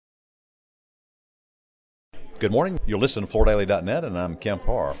Good morning. You're listening to FloorDaily.net, and I'm Kemp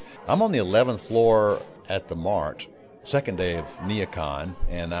Harr. I'm on the 11th floor at TheMart, second day of NeoCon,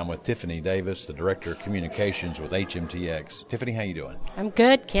 and I'm with Tiffany Davis, the Director of Communications with HMTX. Tiffany, how you doing? I'm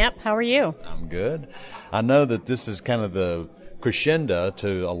good, Kemp. How are you? I'm good. I know that this is kind of the crescendo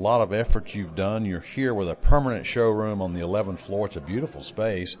to a lot of efforts you've done. You're here with a permanent showroom on the 11th floor. It's a beautiful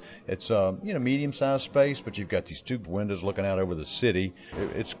space. It's a medium-sized space, but you've got these two windows looking out over the city.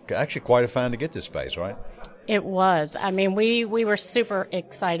 It's actually quite a find to get this space, right? It was. I mean, we were super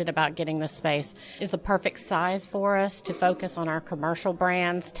excited about getting this space. It's the perfect size for us to focus on our commercial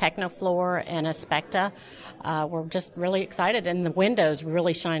brands, Technofloor and Aspecta. We're just really excited, and the windows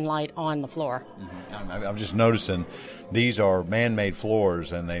really shine light on the floor. Mm-hmm. I'm just noticing these are man-made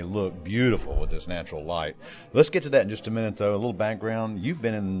floors, and they look beautiful with this natural light. Let's get to that in just a minute, though. A little background. You've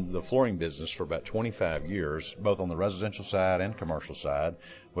been in the flooring business for about 25 years, both on the residential side and commercial side,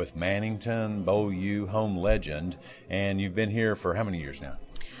 with Mannington, Beaulieu, Home Legend, and you've been here for how many years now?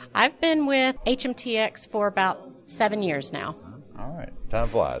 I've been with HMTX for about 7 years now. All right. Time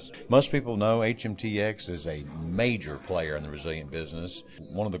flies. Most people know HMTX is a major player in the resilient business,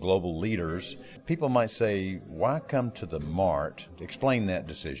 one of the global leaders. People might say, why come to TheMart? Explain that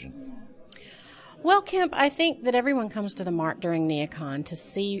decision. Well, Kemp, I think that everyone comes to TheMart during NeoCon to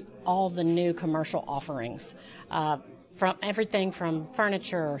see all the new commercial offerings, from everything from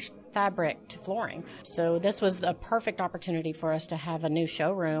furniture, fabric to flooring. So this was a perfect opportunity for us to have a new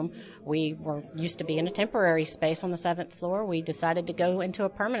showroom. We were used to be in a temporary space on the 7th floor. We decided to go into a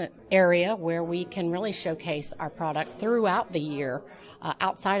permanent area where we can really showcase our product throughout the year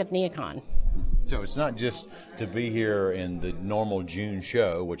outside of NeoCon. So it's not just to be here in the normal June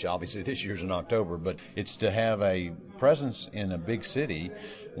show, which obviously this year's in October, but it's to have a presence in a big city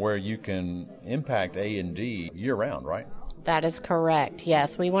where you can impact A&D year-round, right? That is correct,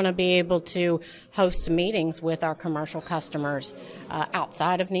 yes. We want to be able to host meetings with our commercial customers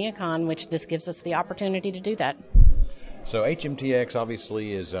outside of NeoCon, which this gives us the opportunity to do that. So HMTX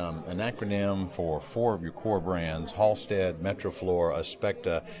obviously is an acronym for four of your core brands: Halstead, Metroflor,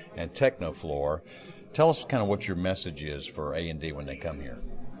 Aspecta, and Technofloor. Tell us kind of what your message is for A&D when they come here.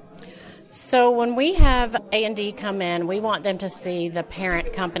 So when we have A&D come in, we want them to see the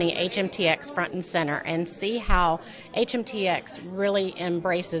parent company, HMTX, front and center, and see how HMTX really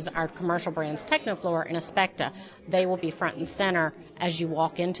embraces our commercial brands, Technofloor and Aspecta. They will be front and center as you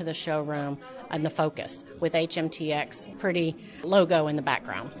walk into the showroom and the focus with HMTX pretty logo in the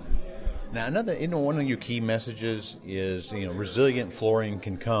background. Now, one of your key messages is, resilient flooring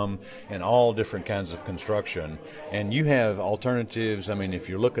can come in all different kinds of construction, and you have alternatives. I mean, if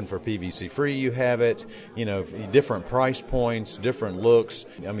you're looking for PVC-free, you have it, different price points, different looks.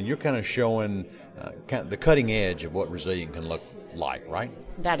 I mean, you're kind of showing the cutting edge of what resilient can look like, right?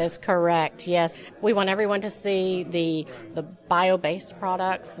 That is correct, yes. We want everyone to see the bio-based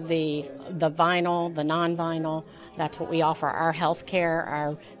products, the vinyl, the non-vinyl. That's what we offer, our healthcare,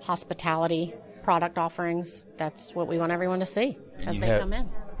 our hospitality product offerings. That's what we want everyone to see as they come in.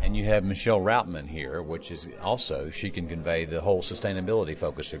 And you have Michelle Routman here, which is also, she can convey the whole sustainability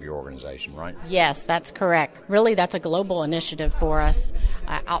focus of your organization, right? Yes, that's correct. Really, that's a global initiative for us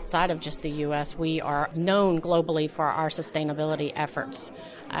outside of just the U.S. We are known globally for our sustainability efforts.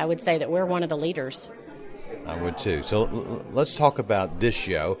 I would say that we're one of the leaders. I would too. So let's talk about this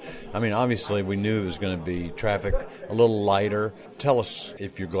show. I mean, obviously we knew it was going to be traffic a little lighter. Tell us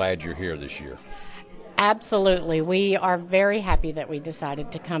if you're glad you're here this year. Absolutely. We are very happy that we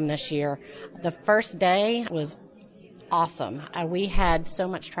decided to come this year. The first day was awesome. We had so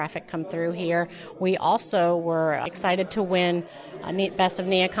much traffic come through here. We also were excited to win Best of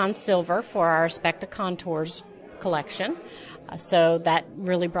NeoCon Silver for our Aspecta Contours collection. So that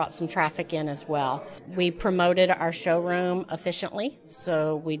really brought some traffic in as well. We promoted our showroom efficiently,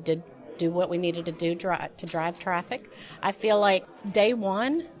 so we did do what we needed to do to drive traffic. I feel like day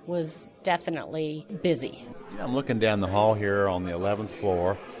one was definitely busy. I'm looking down the hall here on the 11th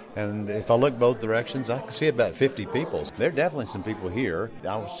floor, and if I look both directions, I can see about 50 people. There are definitely some people here.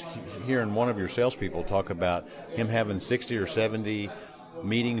 I was hearing one of your salespeople talk about him having 60 or 70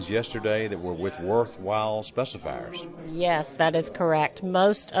 meetings yesterday that were with worthwhile specifiers. Yes, that is correct.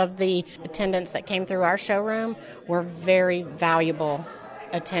 Most of the attendants that came through our showroom were very valuable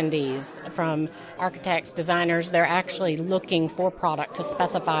attendees, from architects, designers. They're actually looking for product to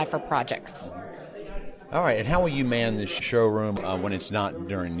specify for projects. All right, and how will you man this showroom when it's not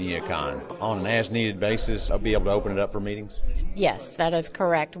during NeoCon? On an as-needed basis, I'll be able to open it up for meetings? Yes, that is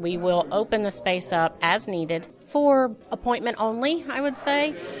correct. We will open the space up as needed for appointment only, I would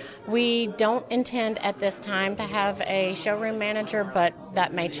say. We don't intend at this time to have a showroom manager, but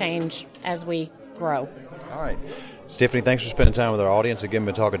that may change as we grow. All right. Tiffany, thanks for spending time with our audience. Again,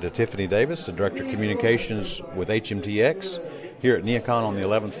 we've been talking to Tiffany Davis, the Director of Communications with HMTX here at NeoCon on the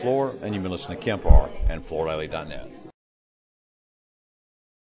 11th floor, and you've been listening to Kemp Harr and FloorDaily.net.